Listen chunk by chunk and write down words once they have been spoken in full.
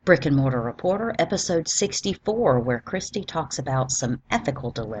Brick and Mortar Reporter, episode 64, where Christy talks about some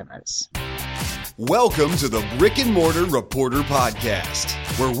ethical dilemmas. Welcome to the Brick and Mortar Reporter podcast,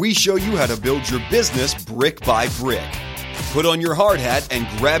 where we show you how to build your business brick by brick. Put on your hard hat and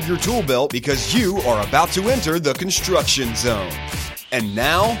grab your tool belt because you are about to enter the construction zone. And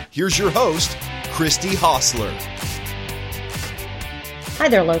now, here's your host, Christy Hostler. Hi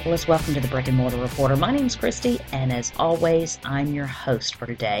there, localists. Welcome to the Brick and Mortar Reporter. My name's Christy, and as always, I'm your host for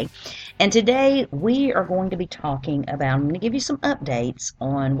today. And today, we are going to be talking about, I'm going to give you some updates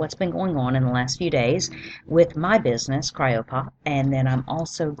on what's been going on in the last few days with my business, Cryopop, and then I'm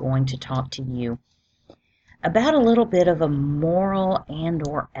also going to talk to you about a little bit of a moral and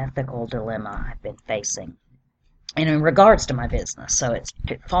or ethical dilemma I've been facing. And in regards to my business, so it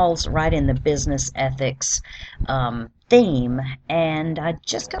falls right in the business ethics theme, and I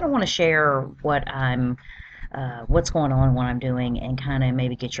just kind of want to share what's going on, what I'm doing, and kind of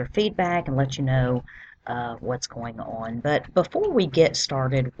maybe get your feedback and let you know what's going on. But before we get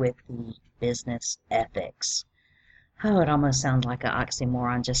started with the business ethics, it almost sounds like an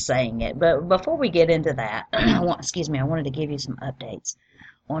oxymoron just saying it. But before we get into that, I wanted to give you some updates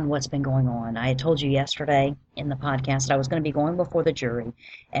on what's been going on. I had told you yesterday in the podcast that I was going to be going before the jury,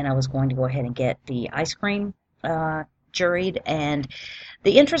 and I was going to go ahead and get the ice cream juried. And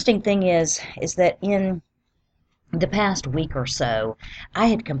the interesting thing is that in the past week or so, I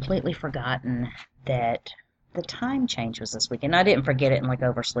had completely forgotten that the time change was this week. And I didn't forget it and like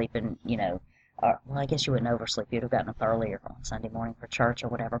oversleep and, well, I guess you wouldn't oversleep. You'd have gotten up earlier on Sunday morning for church or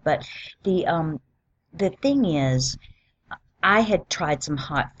whatever. But the thing is, I had tried some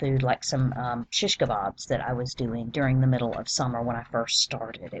hot food, like some shish kebabs that I was doing during the middle of summer when I first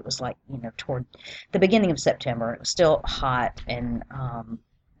started. It was like, toward the beginning of September. It was still hot, and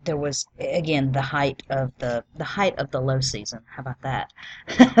there was, again, the height of the low season. How about that?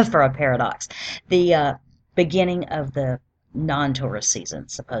 For a paradox. The beginning of the non-tourist season,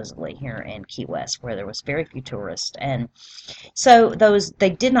 supposedly, here in Key West, where there was very few tourists. And so they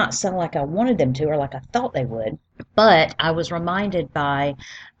did not sell like I wanted them to or like I thought they would. But I was reminded by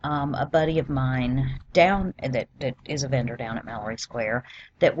a buddy of mine that is a vendor down at Mallory Square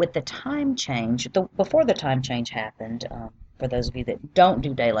that with the time change, before the time change happened, for those of you that don't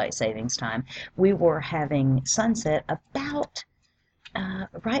do daylight savings time, we were having sunset about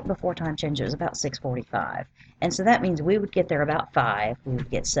right before time change. It was about 6:45, and so that means we would get there about 5. We would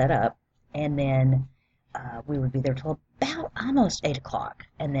get set up, and then we would be there till about almost 8 o'clock,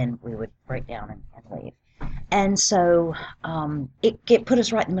 and then we would break down and leave. And so it put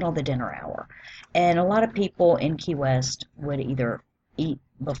us right in the middle of the dinner hour. And a lot of people in Key West would either eat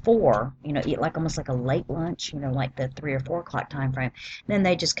before, eat like almost like a late lunch, like the 3 or 4 o'clock time frame. And then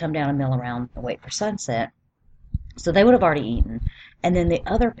they just come down and mill around and wait for sunset. So they would have already eaten. And then the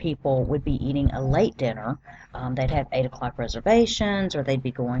other people would be eating a late dinner. They'd have 8 o'clock reservations, or they'd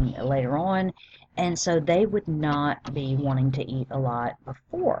be going later on. And so they would not be wanting to eat a lot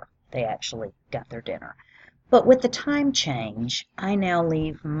before they actually got their dinner. But with the time change, I now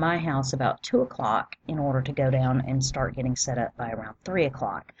leave my house about 2 o'clock in order to go down and start getting set up by around 3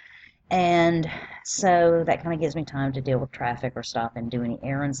 o'clock. And so that kind of gives me time to deal with traffic or stop and do any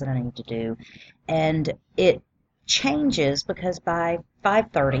errands that I need to do. And it changes because by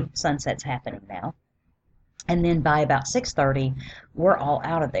 5:30, sunset's happening now. And then by about 6:30, we're all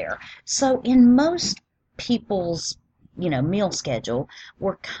out of there. So in most people's, meal schedule,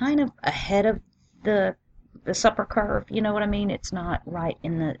 we're kind of ahead of the supper curve, you know what I mean? It's not right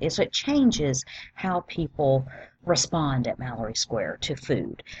so it changes how people respond at Mallory Square to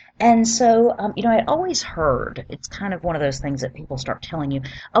food. And so, I always heard, it's kind of one of those things that people start telling you,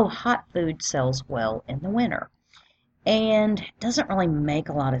 oh, hot food sells well in the winter. And it doesn't really make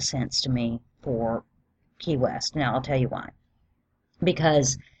a lot of sense to me for Key West. Now, I'll tell you why.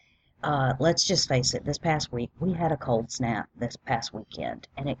 Because let's just face it, this past week, we had a cold snap this past weekend,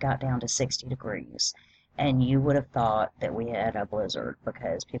 and it got down to 60 degrees. And you would have thought that we had a blizzard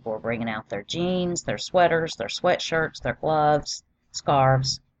because people were bringing out their jeans, their sweaters, their sweatshirts, their gloves,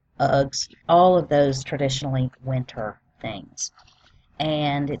 scarves, Uggs, all of those traditionally winter things.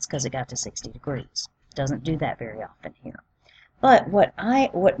 And it's because it got to 60 degrees. It doesn't do that very often here. But what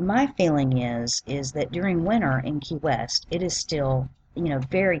my feeling is that during winter in Key West, it is still,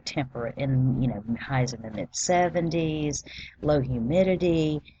 very temperate and, highs in the mid-70s, low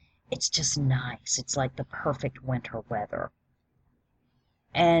humidity. It's just nice. It's like the perfect winter weather.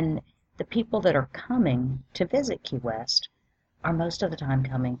 And the people that are coming to visit Key West are most of the time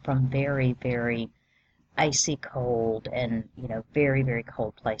coming from very, very icy cold and, very, very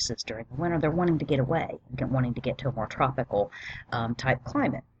cold places during the winter. They're wanting to get away, wanting to get to a more tropical type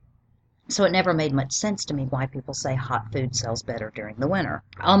climate. So it never made much sense to me why people say hot food sells better during the winter.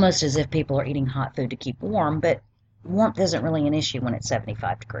 Almost as if people are eating hot food to keep warm, but warmth isn't really an issue when it's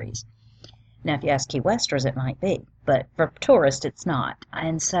 75 degrees. Now, if you ask Key Westers, it might be, but for tourists, it's not.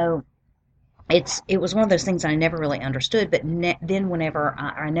 And so it was one of those things I never really understood, but then whenever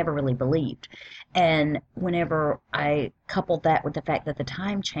I never really believed. And whenever I coupled that with the fact that the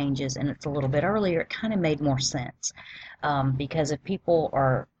time changes and it's a little bit earlier, it kind of made more sense. Because if people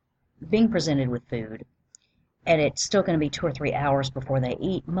are being presented with food and it's still going to be 2 or 3 hours before they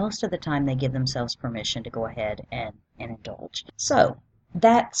eat, most of the time they give themselves permission to go ahead and indulge. So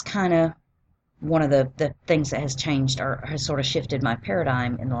that's kind of one of the things that has changed or has sort of shifted my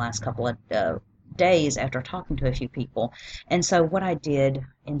paradigm in the last couple of days after talking to a few people. And so what I did,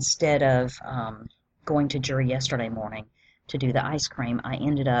 instead of going to Jury yesterday morning to do the ice cream, I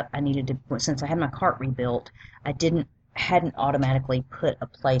needed to, since I had my cart rebuilt, hadn't automatically put a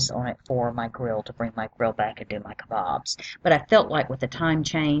place on it for my grill to bring my grill back and do my kebabs. But I felt like with the time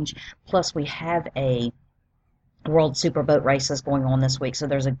change, plus we have a World Superboat races going on this week, so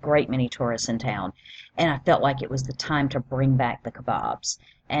there's a great many tourists in town, and I felt like it was the time to bring back the kebabs,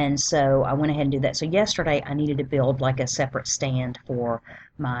 and so I went ahead and did that. So yesterday I needed to build like a separate stand for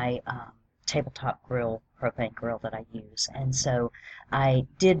my tabletop grill, propane grill that I use, and so I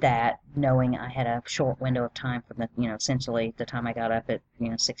did that knowing I had a short window of time from essentially the time I got up at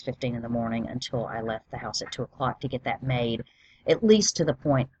 6:15 in the morning until I left the house at 2 o'clock to get that made, at least to the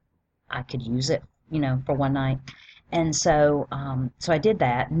point I could use it for one night. And so so I did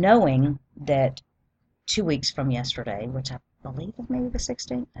that, knowing that 2 weeks from yesterday, which I believe is maybe the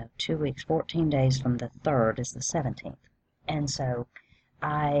 16th, no, 2 weeks, 14 days from the 3rd is the 17th. And so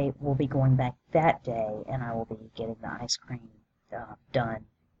I will be going back that day, and I will be getting the ice cream done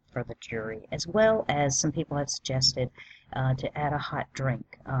for the jury, as well as some people have suggested to add a hot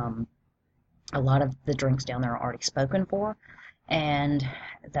drink. A lot of the drinks down there are already spoken for, and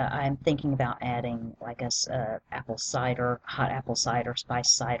I'm thinking about adding like a apple cider, hot apple cider,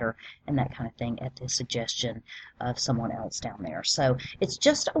 spice cider, and that kind of thing at the suggestion of someone else down there. So it's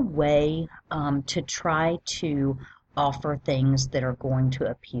just a way to try to offer things that are going to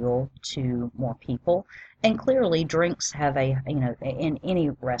appeal to more people. And clearly drinks have in any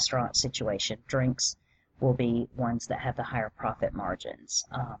restaurant situation, drinks will be ones that have the higher profit margins.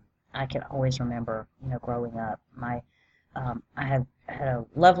 I can always remember, growing up, I have had a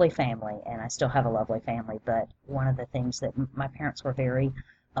lovely family, and I still have a lovely family, but one of the things that my parents were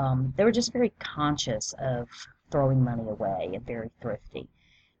they were just very conscious of throwing money away and very thrifty.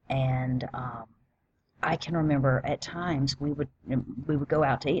 And I can remember at times we would go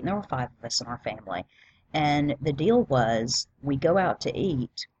out to eat, and there were 5 of us in our family, and the deal was we go out to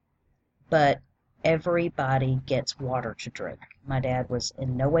eat, but everybody gets water to drink. My dad was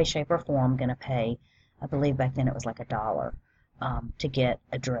in no way, shape, or form going to pay, I believe back then it was like $1 to get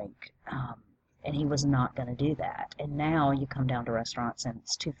a drink, and he was not going to do that. And now you come down to restaurants and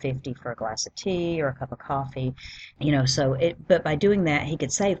it's $2.50 for a glass of tea or a cup of coffee, but by doing that he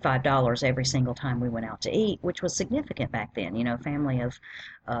could save $5 every single time we went out to eat, which was significant back then. A family of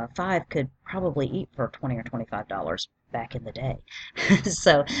 5 could probably eat for $20 or $25 back in the day.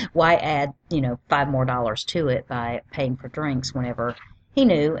 So why add, $5 more to it by paying for drinks whenever he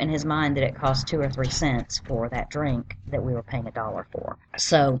knew in his mind that it cost 2 or 3 cents for that drink that we were paying $1 for.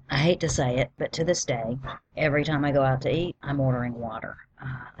 So I hate to say it, but to this day, every time I go out to eat, I'm ordering water.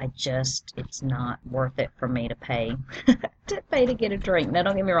 It's not worth it for me to pay to get a drink. Now,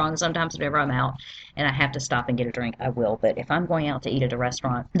 don't get me wrong. Sometimes whenever I'm out and I have to stop and get a drink, I will. But if I'm going out to eat at a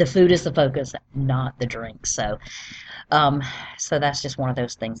restaurant, the food is the focus, not the drink. So that's just one of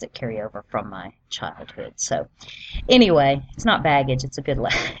those things that carry over from my childhood. So anyway, it's not baggage. It's a good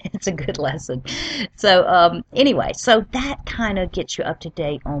it's a good lesson. So anyway, so that kind of gets you up to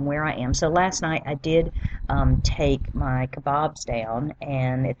date on where I am. So last night I did take my kebabs down,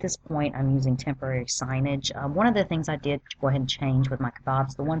 and at this point I'm using temporary signage. One of the things I did go ahead and change with my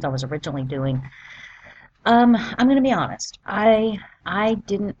kebabs, the ones I was originally doing, I'm going to be honest, I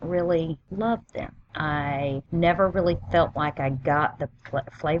didn't really love them. I never really felt like I got the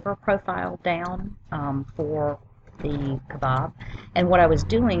flavor profile down for the kebab. And what I was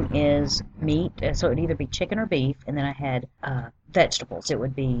doing is meat, so it would either be chicken or beef, and then I had vegetables. It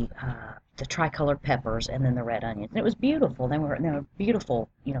would be the tricolored peppers and then the red onions. And it was beautiful. They were beautiful,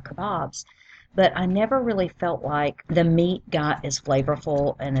 kebabs. But I never really felt like the meat got as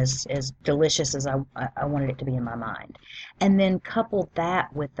flavorful and as delicious as I wanted it to be in my mind. And then couple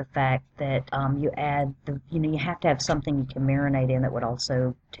that with the fact that you add you have to have something you can marinate in that would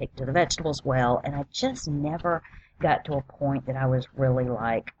also take to the vegetables well. And I just never got to a point that I was really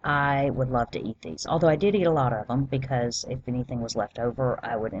like, I would love to eat these. Although I did eat a lot of them because if anything was left over,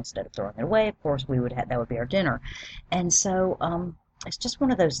 I would, instead of throwing it away, of course, we would have, that would be our dinner. And so, it's just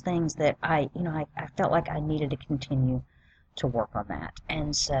one of those things that I felt like I needed to continue to work on that.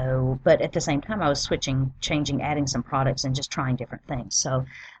 And so, but at the same time, I was switching, changing, adding some products and just trying different things. So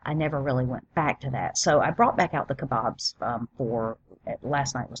I never really went back to that. So I brought back out the kebabs for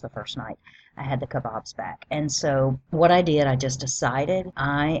last night was the first night I had the kebabs back. And so what I did, I just decided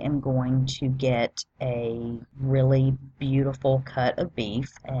I am going to get a really beautiful cut of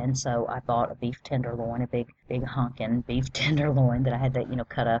beef. And so I bought a beef tenderloin, a big honkin' beef tenderloin that I had to,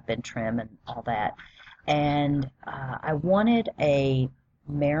 cut up and trim and all that. And I wanted a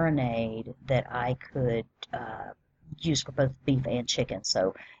marinade that I could use for both beef and chicken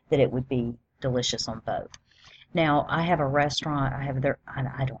so that it would be delicious on both. Now, I have a restaurant. I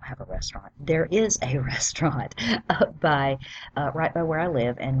don't have a restaurant. There is a restaurant right by where I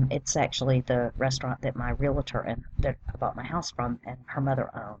live, and it's actually the restaurant that my realtor and that I bought my house from and her mother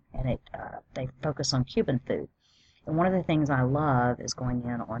own. And they focus on Cuban food. And one of the things I love is going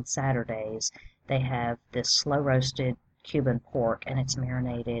in on Saturdays. They have this slow roasted Cuban pork, and it's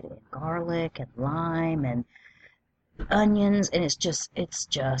marinated in garlic and lime and onions, and it's just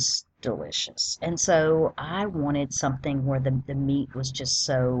delicious. And so I wanted something where the meat was just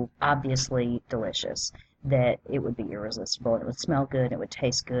so obviously delicious that it would be irresistible. It would smell good, and it would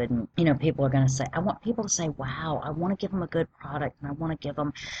taste good, and people are going to say, I want people to say, wow, I want to give them a good product, and I want to give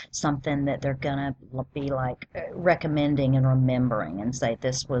them something that they're going to be like recommending and remembering and say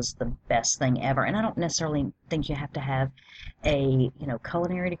this was the best thing ever. And I don't necessarily think you have to have a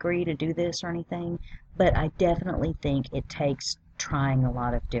culinary degree to do this or anything, but I definitely think it takes trying a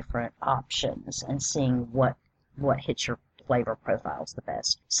lot of different options and seeing what hits your flavor profiles the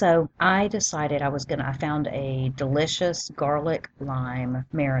best. So I decided I found a delicious garlic lime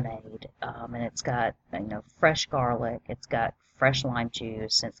marinade, and it's got fresh garlic, it's got fresh lime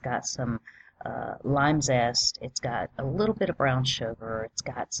juice, it's got some lime zest, it's got a little bit of brown sugar, it's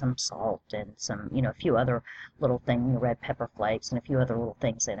got some salt and some a few other little things, red pepper flakes and a few other little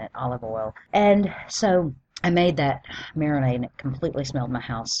things in it, olive oil. And so I made that marinade, and it completely made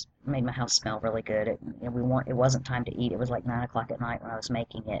my house smell really good. It wasn't time to eat. It was like 9 o'clock at night when I was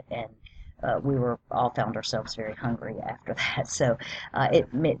making it, and we found ourselves very hungry after that. So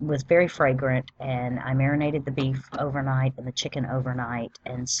it was very fragrant, and I marinated the beef overnight and the chicken overnight,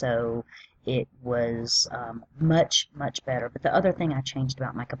 and so it was much, much better. But the other thing I changed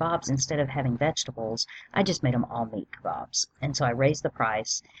about my kebabs, instead of having vegetables, I just made them all meat kebabs. And so I raised the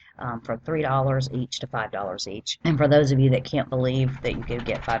price from $3 each to $5 each. And for those of you that can't believe that you could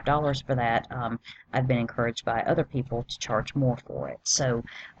get $5 for that, I've been encouraged by other people to charge more for it. So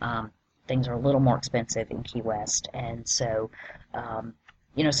things are a little more expensive in Key West. And so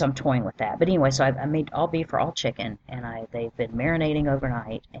so I'm toying with that. But anyway, so I made all beef or all chicken, and they've been marinating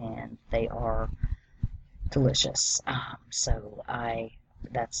overnight, and they are delicious. That's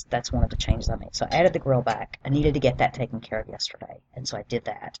one of the changes I made. So I added the grill back. I needed to get that taken care of yesterday, and so I did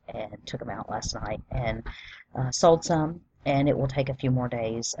that and took them out last night and sold some. And it will take a few more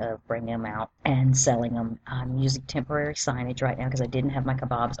days of bringing them out and selling them. I'm using temporary signage right now because I didn't have my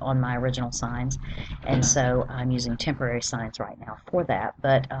kebabs on my original signs, and so I'm using temporary signs right now for that.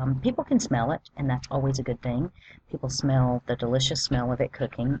 But people can smell it, and that's always a good thing. People smell the delicious smell of it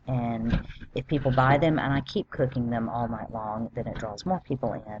cooking, and if people buy them and I keep cooking them all night long, then it draws more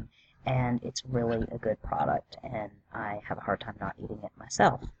people in, and it's really a good product, and I have a hard time not eating it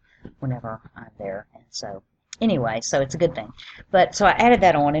myself whenever I'm there. And so anyway, so it's a good thing. But so I added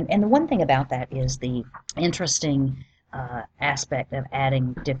that on, and the one thing about that is the interesting aspect of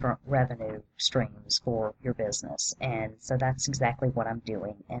adding different revenue streams for your business. And so that's exactly what I'm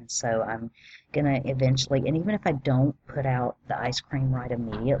doing. And so I'm going to eventually, and even if I don't put out the ice cream right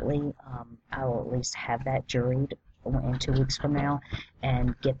immediately, I will at least have that juried in 2 weeks from now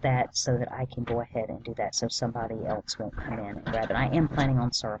and get that so that I can go ahead and do that so somebody else won't come in and grab it. I am planning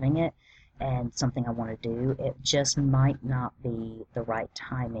on serving it, and something I want to do. It just might not be the right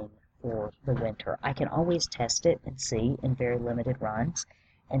timing for the winter. I can always test it and see in very limited runs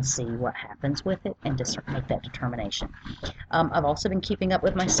and see what happens with it and just make that determination. I've also been keeping up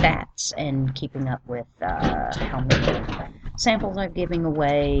with my stats and keeping up with how many samples I'm giving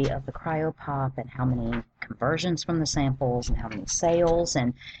away of the CryoPop and how many conversions from the samples and how many sales.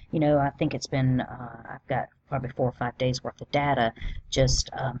 And, I think it's been, I've got probably 4 or 5 days worth of data just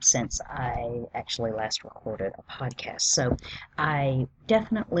since I actually last recorded a podcast. So I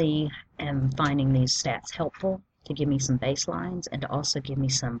definitely am finding these stats helpful. to give me some baselines and to also give me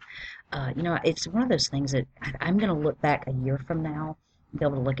some, it's one of those things that I'm going to look back a year from now, be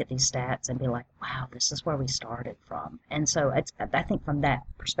able to look at these stats and be like, wow, this is where we started from. And so I think from that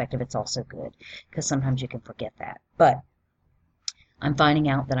perspective, it's also good because sometimes you can forget that. But I'm finding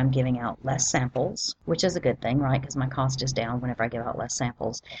out that I'm giving out less samples, which is a good thing, right? Because my cost is down whenever I give out less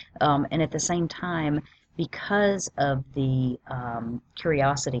samples. And at the same time, because of the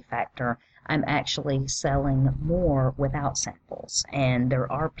curiosity factor, I'm actually selling more without samples. And there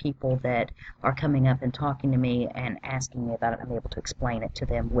are people that are coming up and talking to me and asking me about it. I'm able to explain it to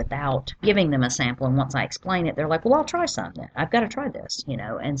them without giving them a sample. And once I explain it, they're like, well, I'll try some then. I've got to try this,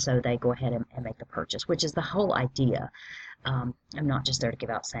 And so they go ahead and make the purchase, which is the whole idea. I'm not just there to give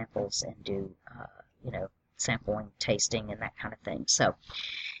out samples and do, sampling, tasting, and that kind of thing. So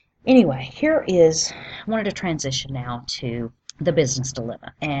anyway, I wanted to transition now to the business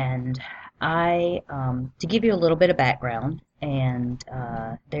dilemma. And to give you a little bit of background, and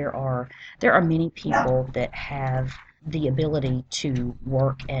there are many people that have the ability to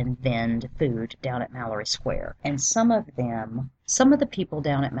work and vend food down at Mallory Square. And some of the people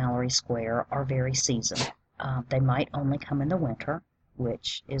down at Mallory Square are very seasoned. They might only come in the winter,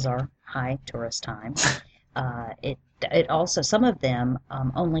 which is our high tourist time. It also, some of them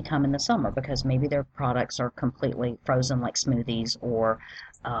only come in the summer because maybe their products are completely frozen, like smoothies or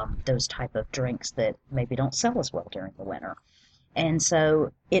those type of drinks that maybe don't sell as well during the winter. And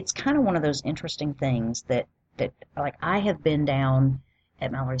so it's kind of one of those interesting things that like I have been down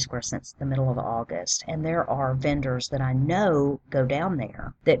at Mallory Square since the middle of August, and there are vendors that I know go down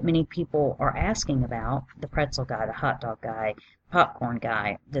there that many people are asking about, the pretzel guy, the hot dog guy, popcorn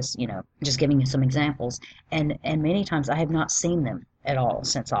guy, this, just giving you some examples, and many times I have not seen them at all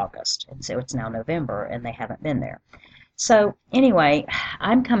since August, and so it's now November, and they haven't been there. So anyway,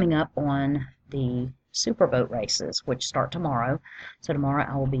 I'm coming up on the Superboat races, which start tomorrow. So tomorrow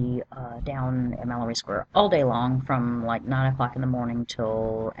I will be down at Mallory Square all day long from like 9 o'clock in the morning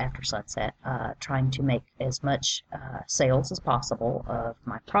till after sunset, trying to make as much sales as possible of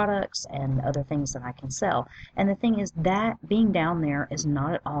my products and other things that I can sell. And the thing is that being down there is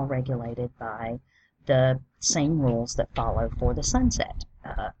not at all regulated by the same rules that follow for the sunset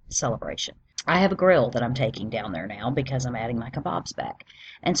celebration. I have a grill that I'm taking down there now because I'm adding my kebabs back.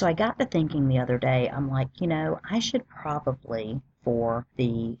 And so I got to thinking the other day, I'm like, I should probably, for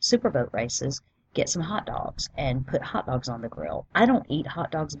the Superboat races, get some hot dogs and put hot dogs on the grill. I don't eat hot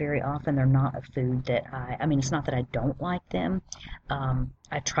dogs very often. They're not a food that it's not that I don't like them.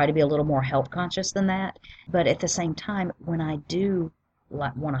 I try to be a little more health conscious than that. But at the same time, when I do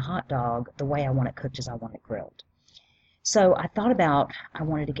want a hot dog, the way I want it cooked is I want it grilled. So I thought about, I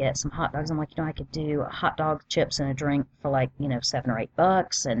wanted to get some hot dogs. I'm like, I could do a hot dog, chips, and a drink for like, $7 or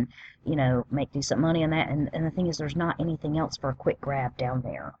 $8 and, make decent money on that. And the thing is, there's not anything else for a quick grab down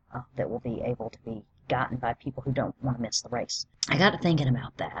there that will be able to be gotten by people who don't want to miss the race. I got to thinking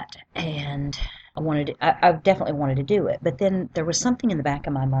about that, and I definitely wanted to do it. But then there was something in the back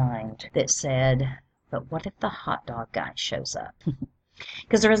of my mind that said, but what if the hot dog guy shows up?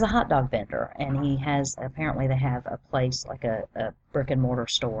 Because there is a hot dog vendor, and apparently they have a place, like a brick and mortar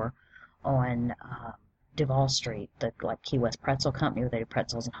store on Duval Street, the Key West Pretzel Company, where they do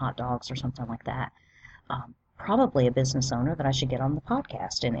pretzels and hot dogs or something like that. Probably a business owner that I should get on the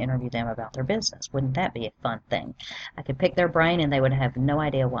podcast and interview them about their business. Wouldn't that be a fun thing? I could pick their brain and they would have no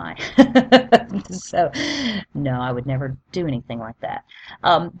idea why. So, no, I would never do anything like that.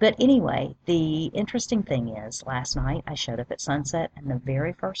 But anyway, the interesting thing is, last night I showed up at sunset, and the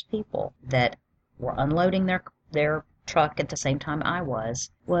very first people that were unloading their truck at the same time I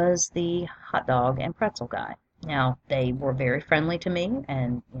was the hot dog and pretzel guy. Now, they were very friendly to me,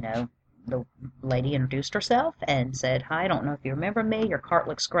 and, the lady introduced herself and said, hi, I don't know if you remember me, your cart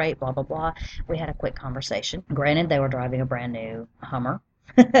looks great, blah, blah, blah. We had a quick conversation. Granted, they were driving a brand new Hummer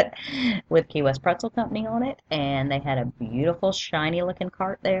with Key West Pretzel Company on it, and they had a beautiful, shiny-looking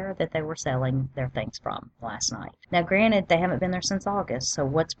cart there that they were selling their things from last night. Now, granted, they haven't been there since August, so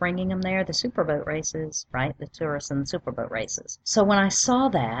what's bringing them there? The Superboat races, right? The tourists and the Superboat races. So when I saw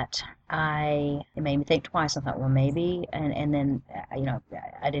that, it made me think twice. I thought, well, maybe, and then,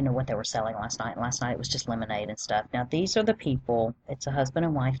 I didn't know what they were selling last night. And last night it was just lemonade and stuff. Now, these are the people. It's a husband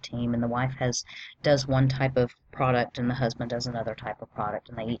and wife team, and the wife does one type of product, and the husband does another type of product,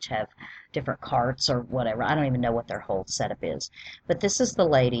 and they each have different carts or whatever. I don't even know what their whole setup is. But this is the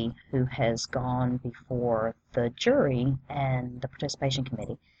lady who has gone before the jury and the participation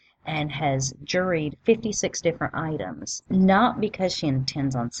committee and has juried 56 different items, not because she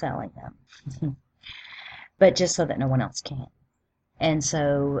intends on selling them, but just so that no one else can. And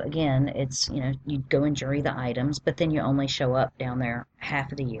so again, it's, you go and jury the items, but then you only show up down there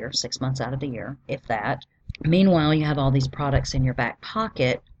half of the year, 6 months out of the year, if that. Meanwhile, you have all these products in your back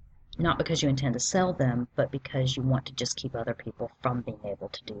pocket, not because you intend to sell them, but because you want to just keep other people from being able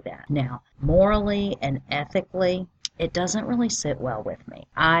to do that. Now, morally and ethically, it doesn't really sit well with me.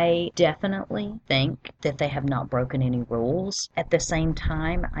 I definitely think that they have not broken any rules. At the same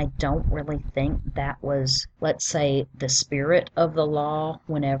time, I don't really think that was, let's say, the spirit of the law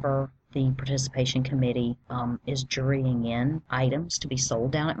whenever the participation committee is jurying in items to be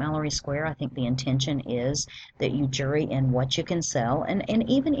sold down at Mallory Square. I think the intention is that you jury in what you can sell, and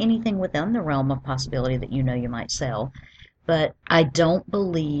even anything within the realm of possibility that you might sell. But I don't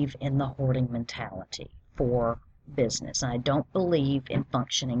believe in the hoarding mentality for business. I don't believe in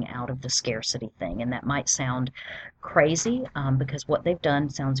functioning out of the scarcity thing. And that might sound crazy because what they've done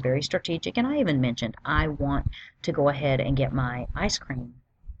sounds very strategic. And I even mentioned I want to go ahead and get my ice cream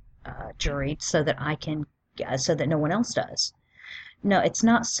juried so that no one else does. No, it's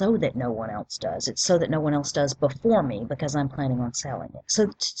not so that no one else does. It's so that no one else does before me because I'm planning on selling it.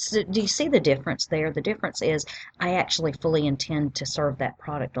 So do you see the difference there? The difference is I actually fully intend to serve that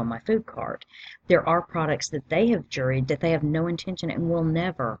product on my food cart. There are products that they have juried that they have no intention and will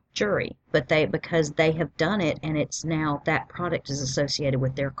never jury, but because they have done it and it's now that product is associated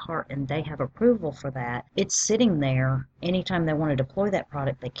with their cart and they have approval for that. It's sitting there. Anytime they want to deploy that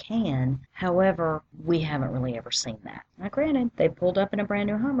product, they can. However, we haven't really ever seen that. Now, granted, they pulled up in a brand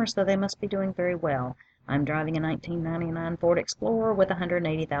new Hummer, so they must be doing very well. I'm driving a 1999 Ford Explorer with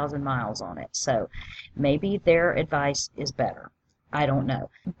 180,000 miles on it, so maybe their advice is better. I don't know.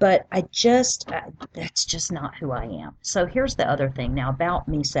 But that's just not who I am. So here's the other thing now about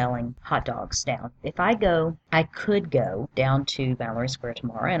me selling hot dogs down. If I could go down to Mallory Square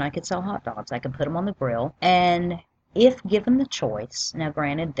tomorrow and I could sell hot dogs. I could put them on the grill, and if given the choice, now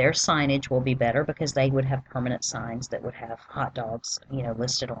granted their signage will be better because they would have permanent signs that would have hot dogs,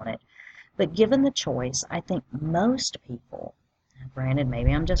 listed on it. But given the choice, I think most people, granted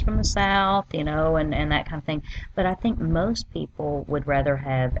maybe I'm just from the South, and that kind of thing, but I think most people would rather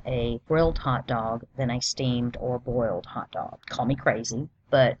have a grilled hot dog than a steamed or boiled hot dog. Call me crazy,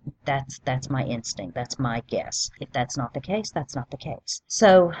 but that's my instinct. That's my guess. If that's not the case, that's not the case.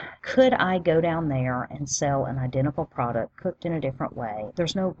 So could I go down there and sell an identical product cooked in a different way?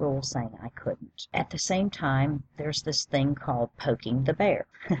 There's no rule saying I couldn't. At the same time, there's this thing called poking the bear.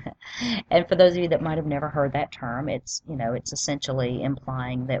 And for those of you that might have never heard that term, it's essentially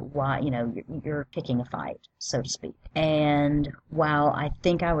implying that you're picking a fight, so to speak. And while I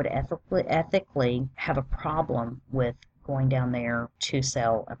think I would ethically have a problem with going down there to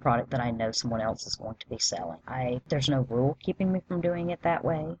sell a product that I know someone else is going to be selling, there's no rule keeping me from doing it that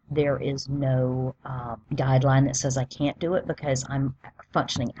way. There is no guideline that says I can't do it because I'm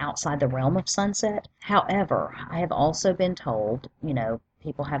functioning outside the realm of sunset. However, I have also been told,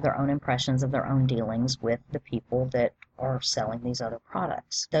 people have their own impressions of their own dealings with the people that are selling these other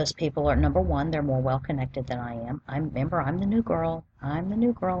products. Those people are, number one, they're more well-connected than I am. I'm the new girl. I'm the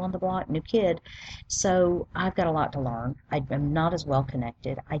new girl on the block, new kid. So I've got a lot to learn. I'm not as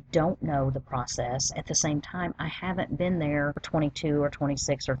well-connected. I don't know the process. At the same time, I haven't been there for 22 or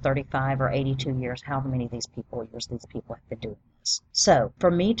 26 or 35 or 82 years, however many of these people have been doing this. So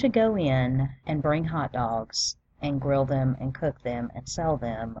for me to go in and bring hot dogs and grill them and cook them and sell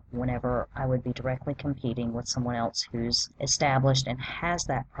them whenever I would be directly competing with someone else who's established and has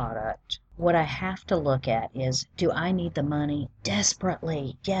that product, what I have to look at is, do I need the money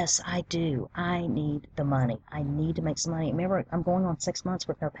desperately? Yes, I do. I need the money. I need to make some money. Remember, I'm going on 6 months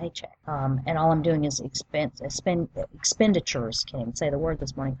with no paycheck. And all I'm doing is expenditures. Can't even say the word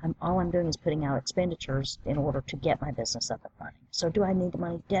this morning. All I'm doing is putting out expenditures in order to get my business up and running. So do I need the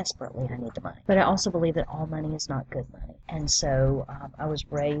money? Desperately, I need the money. But I also believe that all money is not good money. And so I was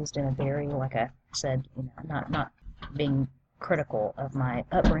raised in a very, like I said, not being critical of my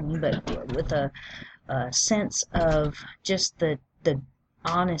upbringing, but with a sense of just the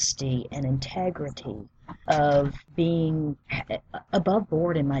honesty and integrity of being above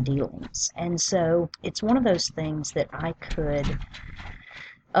board in my dealings. And so it's one of those things that I could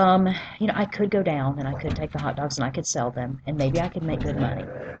I could go down and I could take the hot dogs and I could sell them and maybe I could make good money.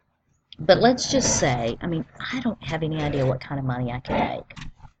 But let's just say, I don't have any idea what kind of money I could make,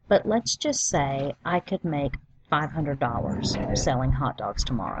 but let's just say I could make $500 selling hot dogs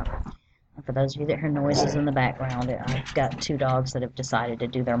tomorrow. And for those of you that hear noises in the background, I've got 2 dogs that have decided to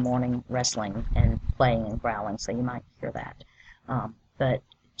do their morning wrestling and playing and growling, so you might hear that. But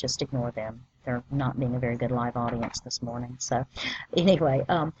just ignore them. they're not being a very good live audience this morning. So anyway,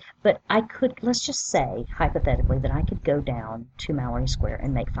 but I could, let's just say, hypothetically, that I could go down to Mallory Square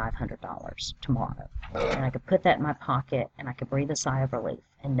and make $500 tomorrow. And I could put that in my pocket, and I could breathe a sigh of relief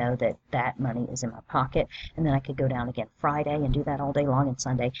and know that that money is in my pocket. And then I could go down again Friday and do that all day long and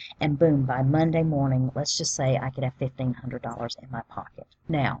Sunday. And boom, by Monday morning, let's just say I could have $1,500 in my pocket.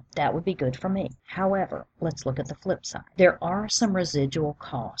 Now, that would be good for me. However, let's look at the flip side. There are some residual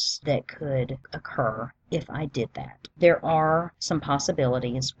costs that could occur if I did that. There are some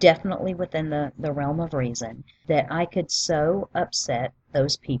possibilities, definitely within the realm of reason, that I could so upset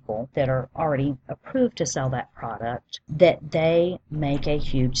those people that are already approved to sell that product that they make a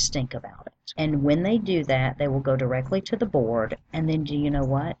huge stink about it. And when they do that, they will go directly to the board, and then do you know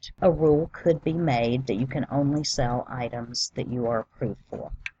what? A rule could be made that you can only sell items that you are approved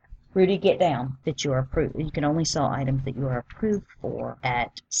for. Rudy, get down. That you are approved. You can only sell items that you are approved for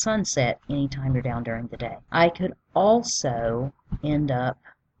at sunset anytime you're down during the day. I could also end up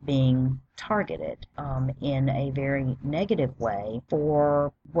being targeted in a very negative way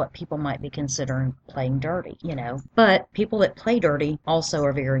for what people might be considering playing dirty, you know. But people that play dirty also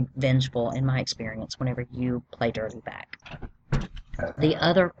are very vengeful, in my experience, whenever you play dirty back. The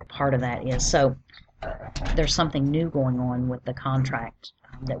other part of that is, so there's something new going on with the contract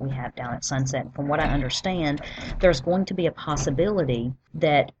that we have down at Sunset. From what I understand, there's going to be a possibility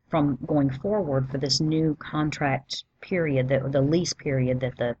that from going forward for this new contract period, the lease period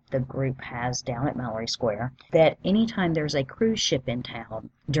that the group has down at Mallory Square, that anytime there's a cruise ship in town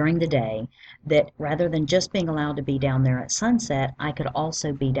during the day, that rather than just being allowed to be down there at sunset, I could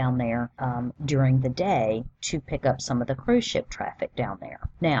also be down there during the day to pick up some of the cruise ship traffic down there.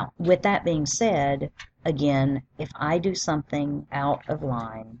 Now, with that being said, again, if I do something out of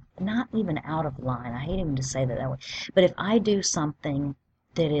line, not even out of line, I hate even to say that way, but if I do something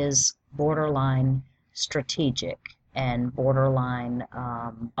that is borderline strategic and borderline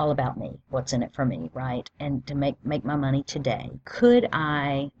all about me, what's in it for me, right? And to make my money today, could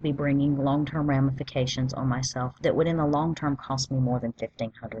I be bringing long-term ramifications on myself that would in the long term cost me more than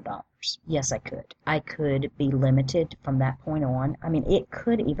 $1,500? Yes, I could. I could be limited from that point on. I mean, it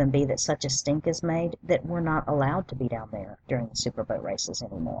could even be that such a stink is made that we're not allowed to be down there during the superboat races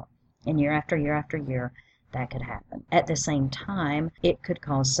anymore. And year after year after year, that could happen. At the same time, it could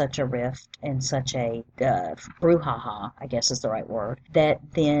cause such a rift and such a brouhaha, I guess is the right word, that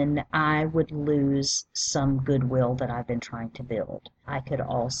then I would lose some goodwill that I've been trying to build. I could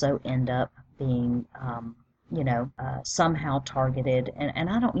also end up being somehow targeted. And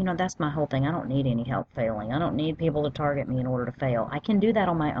I don't, that's my whole thing. I don't need any help failing. I don't need people to target me in order to fail. I can do that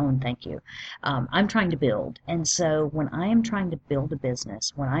on my own, thank you. I'm trying to build. And so when I am trying to build a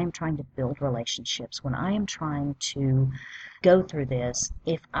business, when I am trying to build relationships, when I am trying to go through this,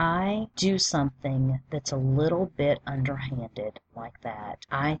 if I do something that's a little bit underhanded like that,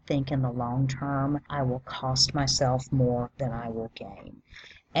 I think in the long term, I will cost myself more than I will gain.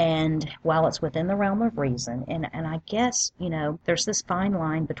 And while it's within the realm of reason, and I guess, there's this fine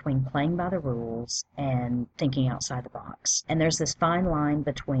line between playing by the rules and thinking outside the box. And there's this fine line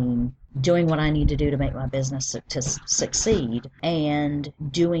between doing what I need to do to make my business to succeed and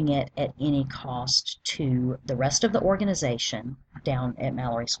doing it at any cost to the rest of the organization down at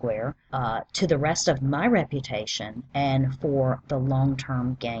Mallory Square, to the rest of my reputation, and for the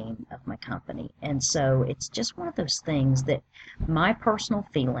long-term gain of my company. And so it's just one of those things that my personal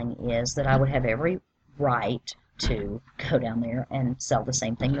feeling is that I would have every right to go down there and sell the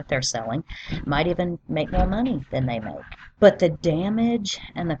same thing that they're selling, might even make more money than they make. But the damage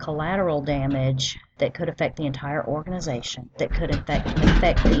and the collateral damage that could affect the entire organization, that could affect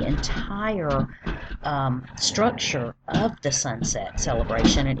the entire structure of the Sunset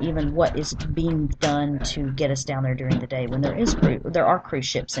celebration, and even what is being done to get us down there during the day when there are cruise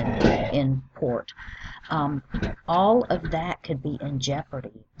ships in port. All of that could be in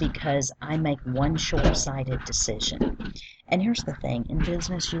jeopardy because I make one short-sighted decision. And here's the thing, in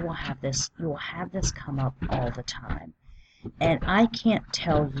business you will have this come up all the time. And I can't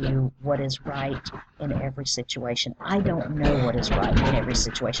tell you what is right in every situation. I don't know what is right in every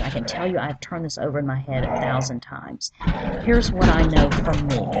situation. I can tell you I've turned this over in my head 1,000 times. Here's what I know from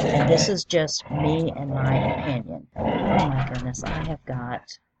me, and this is just me and my opinion. Oh my goodness, I have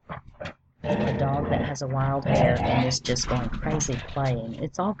got a dog that has a wild hair and is just going crazy playing.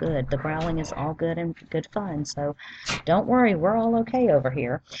 It's all good. The growling is all good and good fun, so don't worry, we're all okay over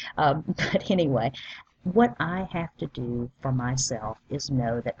here. But anyway, what I have to do for myself is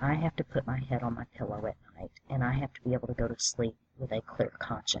know that I have to put my head on my pillow at night, and I have to be able to go to sleep with a clear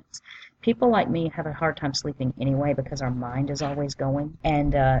conscience. People like me have a hard time sleeping anyway because our mind is always going,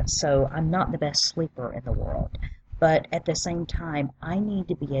 and so I'm not the best sleeper in the world. But at the same time, I need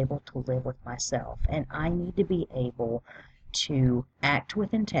to be able to live with myself, and I need to be able to act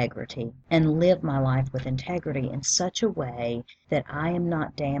with integrity and live my life with integrity in such a way that I am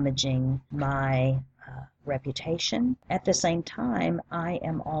not damaging my reputation. At the same time,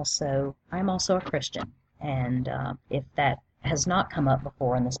 I'm also a Christian, and if that has not come up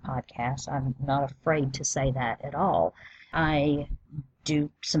before in this podcast, I'm not afraid to say that at all. I do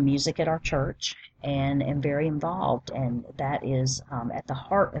some music at our church and am very involved, and that is at the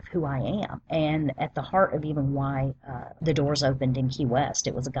heart of who I am, and at the heart of even why the doors opened in Key West.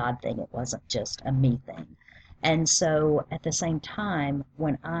 It was a God thing. It wasn't just a me thing. And so at the same time,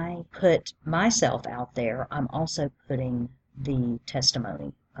 when I put myself out there, I'm also putting the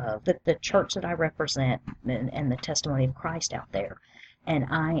testimony of the church that I represent and the testimony of Christ out there. And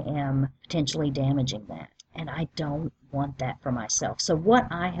I am potentially damaging that. And I don't want that for myself. So what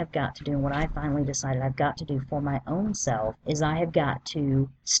I have got to do, and what I finally decided I've got to do for my own self, is I have got to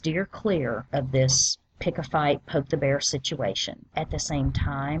steer clear of this pick a fight, poke the bear situation. At the same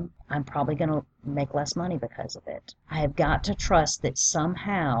time, I'm probably going to make less money because of it. I have got to trust that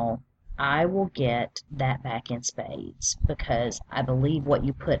somehow I will get that back in spades, because I believe what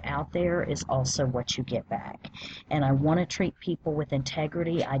you put out there is also what you get back. And I want to treat people with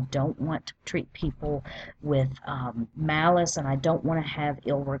integrity. I don't want to treat people with malice, and I don't want to have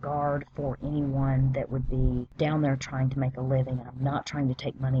ill regard for anyone that would be down there trying to make a living. And I'm not trying to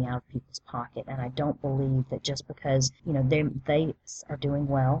take money out of people's pocket. And I don't believe that just because they are doing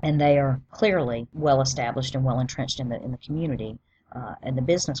well and they are clearly well established and well entrenched in the community, in the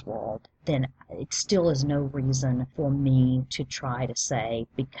business world, then it still is no reason for me to try to say,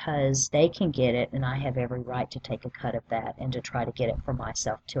 because they can get it and I have every right to take a cut of that and to try to get it for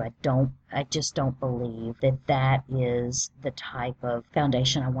myself too. I just don't believe that that is the type of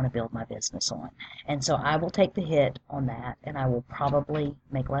foundation I want to build my business on. And so I will take the hit on that, and I will probably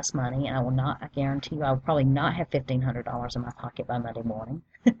make less money, and I guarantee you, I will probably not have $1,500 in my pocket by Monday morning.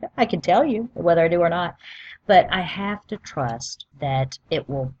 I can tell you whether I do or not. But I have to trust that it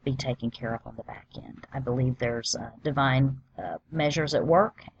will be taken care of on the back end. I believe there's divine measures at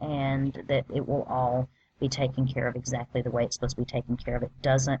work, and that it will all be taken care of exactly the way it's supposed to be taken care of. It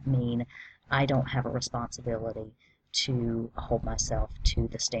doesn't mean I don't have a responsibility to hold myself to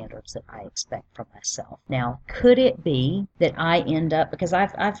the standards that I expect from myself. Now, could it be that I end up, because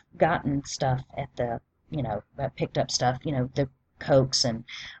I've gotten stuff at the, I picked up stuff, the Cokes and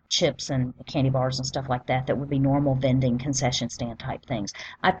chips and candy bars and stuff like that would be normal vending concession stand type things.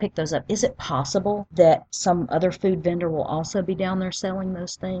 I picked those up. Is it possible that some other food vendor will also be down there selling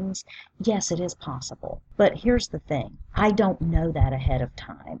those things? Yes, it is possible. But here's the thing. I don't know that ahead of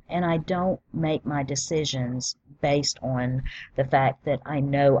time, and I don't make my decisions based on the fact that I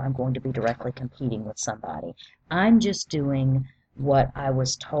know I'm going to be directly competing with somebody. I'm just doing what I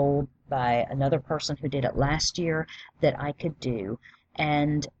was told by another person who did it last year that I could do.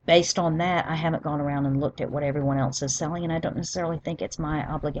 And based on that, I haven't gone around and looked at what everyone else is selling, and I don't necessarily think it's my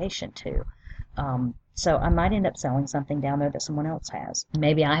obligation to. So I might end up selling something down there that someone else has.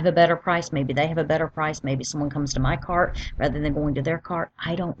 Maybe I have a better price. Maybe they have a better price. Maybe someone comes to my cart rather than going to their cart.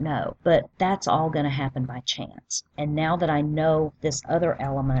 I don't know. But that's all going to happen by chance. And now that I know this other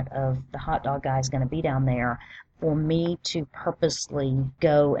element of the hot dog guy is going to be down there, for me to purposely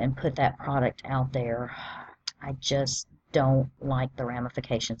go and put that product out there, I just don't like the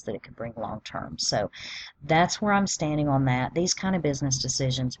ramifications that it could bring long term. So that's where I'm standing on that. These kind of business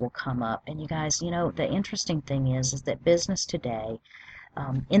decisions will come up. And you guys, the interesting thing is that business today,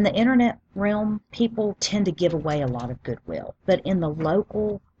 in the internet realm, people tend to give away a lot of goodwill. But in the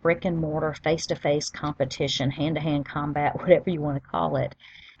local brick and mortar, face-to-face competition, hand-to-hand combat, whatever you want to call it,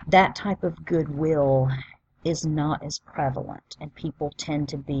 that type of goodwill is not as prevalent, and people tend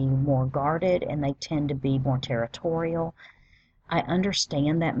to be more guarded, and they tend to be more territorial. I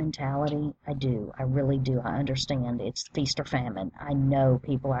understand that mentality. I do. I really do. I understand it's feast or famine. I know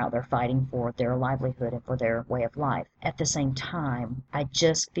people are out there fighting for their livelihood and for their way of life. At the same time, I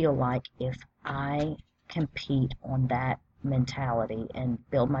just feel like if I compete on that mentality and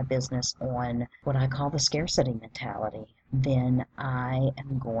build my business on what I call the scarcity mentality, then I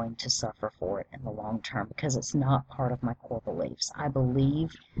am going to suffer for it in the long term, because it's not part of my core beliefs. I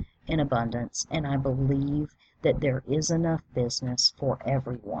believe in abundance, and I believe that there is enough business for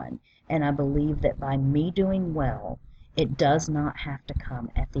everyone. And I believe that by me doing well It does not have to come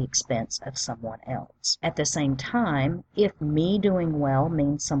at the expense of someone else. At the same time, if me doing well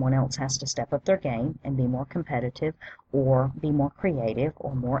means someone else has to step up their game and be more competitive or be more creative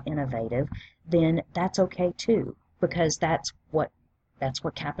or more innovative, then that's okay too, because that's what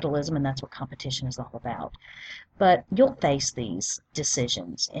capitalism and that's what competition is all about. But you'll face these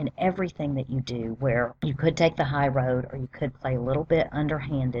decisions in everything that you do, where you could take the high road or you could play a little bit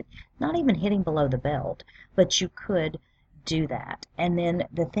underhanded, not even hitting below the belt, but you could do that. And then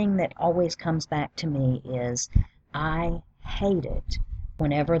the thing that always comes back to me is I hate it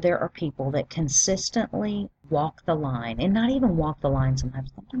whenever there are people that consistently walk the line, and not even walk the line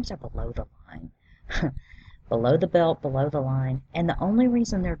sometimes they're below the line. Below the belt, below the line, and the only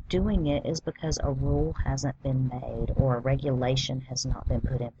reason they're doing it is because a rule hasn't been made or a regulation has not been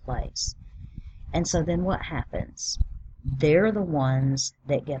put in place. And so then what happens? They're the ones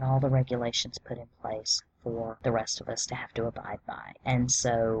that get all the regulations put in place for the rest of us to have to abide by. And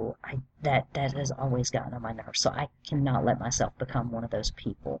so that has always gotten on my nerves. So I cannot let myself become one of those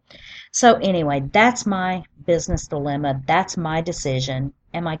people. So anyway, that's my business dilemma. That's my decision.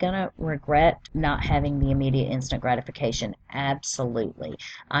 Am I going to regret not having the immediate instant gratification? Absolutely.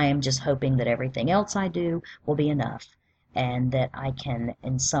 I am just hoping that everything else I do will be enough, and that I can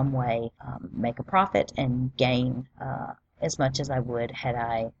in some way make a profit and gain as much as I would had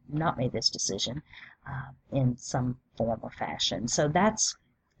I not made this decision in some form or fashion. So that's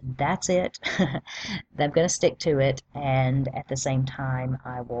it. I'm going to stick to it, and at the same time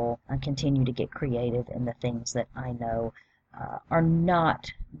I will continue to get creative in the things that I know are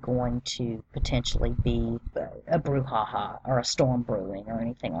not going to potentially be a brouhaha or a storm brewing or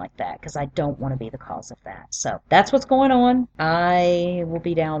anything like that, because I don't want to be the cause of that. So that's what's going on. I will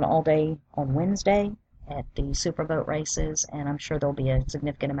be down all day on Wednesday at the Superboat races, and I'm sure there'll be a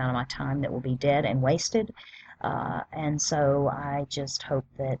significant amount of my time that will be dead and wasted. And so I just hope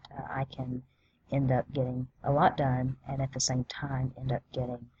that I can end up getting a lot done, and at the same time end up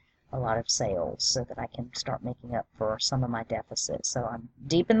getting a lot of sales so that I can start making up for some of my deficits. So I'm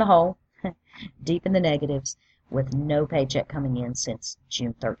deep in the hole, deep in the negatives, with no paycheck coming in since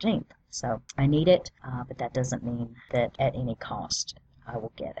June 13th. So I need it, but that doesn't mean that at any cost I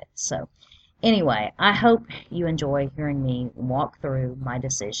will get it. So anyway, I hope you enjoy hearing me walk through my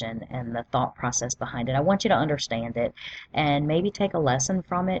decision and the thought process behind it. I want you to understand it and maybe take a lesson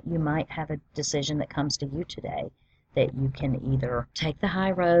from it. You might have a decision that comes to you today that you can either take the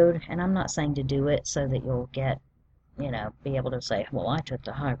high road, and I'm not saying to do it so that you'll get, be able to say, well, I took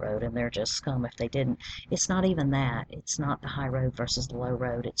the high road and they're just scum if they didn't. It's not even that. It's not the high road versus the low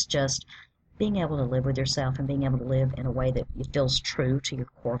road. It's just being able to live with yourself and being able to live in a way that feels true to your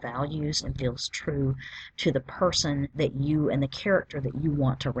core values and feels true to the person that you and the character that you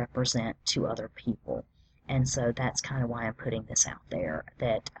want to represent to other people. And so that's kind of why I'm putting this out there,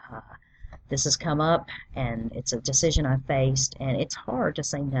 that this has come up, and it's a decision I've faced, and it's hard to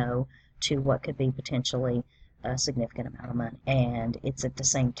say no to what could be potentially a significant amount of money. And it's at the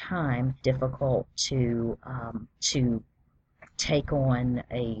same time difficult to take on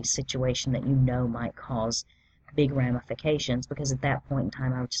a situation that might cause big ramifications, because at that point in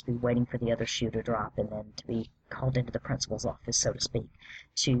time I would just be waiting for the other shoe to drop and then to be called into the principal's office, so to speak,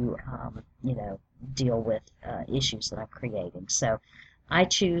 to deal with issues that I'm creating. So I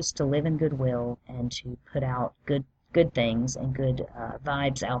choose to live in goodwill and to put out good things and good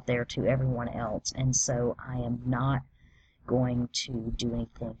vibes out there to everyone else, and so I am not going to do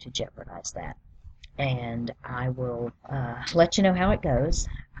anything to jeopardize that. And I will let you know how it goes.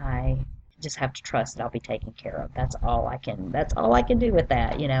 I just have to trust that I'll be taken care of. That's all I can do with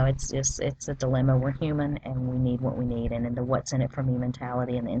that. It's a dilemma. We're human and we need what we need, and the what's in it for me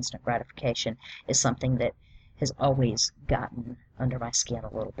mentality and the instant gratification is something that has always gotten under my skin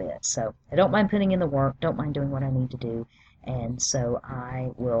a little bit. So I don't mind putting in the work, don't mind doing what I need to do, and so I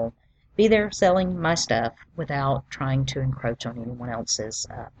will be there selling my stuff without trying to encroach on anyone else's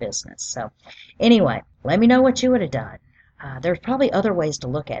business. So anyway, let me know what you would have done. There's probably other ways to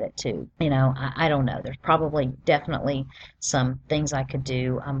look at it too. I don't know. There's probably definitely some things I could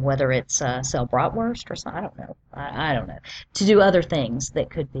do, whether it's sell bratwurst or something. I don't know. I don't know. To do other things that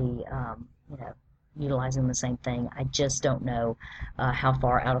could be, utilizing the same thing. I just don't know how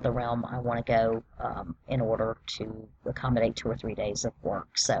far out of the realm I want to go in order to accommodate 2 or 3 days of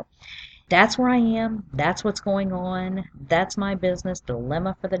work. So that's where I am. That's what's going on. That's my business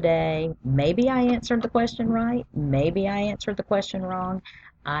dilemma for the day. Maybe I answered the question right. Maybe I answered the question wrong.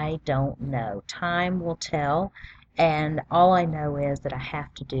 I don't know. Time will tell. And all I know is that I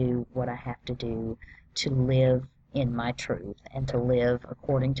have to do what I have to do to live in my truth and to live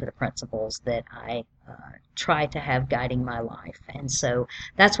according to the principles that I try to have guiding my life. And so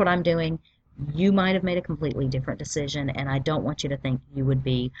that's what I'm doing. You might have made a completely different decision, and I don't want you to think you would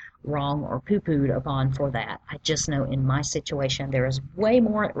be wrong or poo-pooed upon for that. I just know in my situation there is way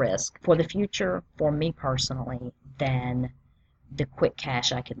more at risk for the future for me personally than the quick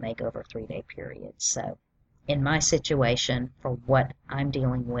cash I could make over a 3-day period. So in my situation, for what I'm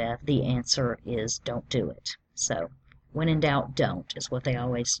dealing with, the answer is don't do it. So when in doubt, don't, is what they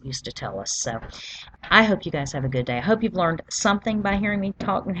always used to tell us. So I hope you guys have a good day. I hope you've learned something by hearing me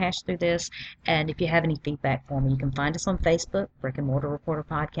talk and hash through this. And if you have any feedback for me, you can find us on Facebook, Brick and Mortar Reporter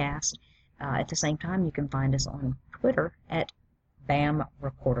Podcast. At the same time, you can find us on Twitter at BAM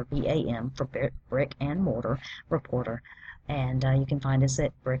Reporter, B-A-M for Brick and Mortar Reporter. And you can find us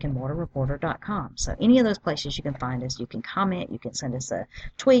at brickandmortarreporter.com. So any of those places you can find us. You can comment, you can send us a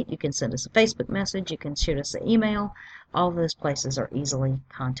tweet, you can send us a Facebook message, you can shoot us an email. All of those places are easily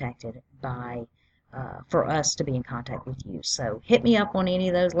contacted by for us to be in contact with you. So hit me up on any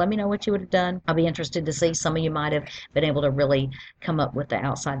of those. Let me know what you would have done. I'll be interested to see. Some of you might have been able to really come up with the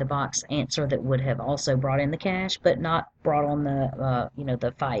outside-the-box answer that would have also brought in the cash, but not brought on the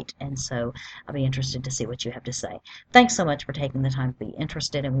the fight. And so I'll be interested to see what you have to say. Thanks so much for taking the time to be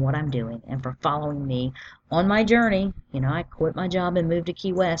interested in what I'm doing and for following me on my journey. I quit my job and moved to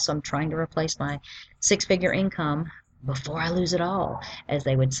Key West, so I'm trying to replace my 6-figure income before I lose it all, as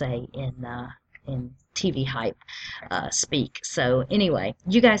they would say in TV hype speak. So anyway,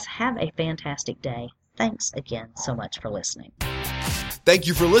 you guys have a fantastic day. Thanks again so much for listening. Thank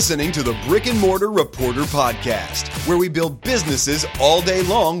you for listening to the Brick and Mortar Reporter Podcast, where we build businesses all day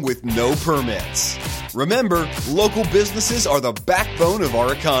long with no permits. Remember, local businesses are the backbone of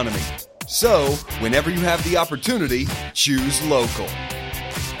our economy. So, whenever you have the opportunity, choose local.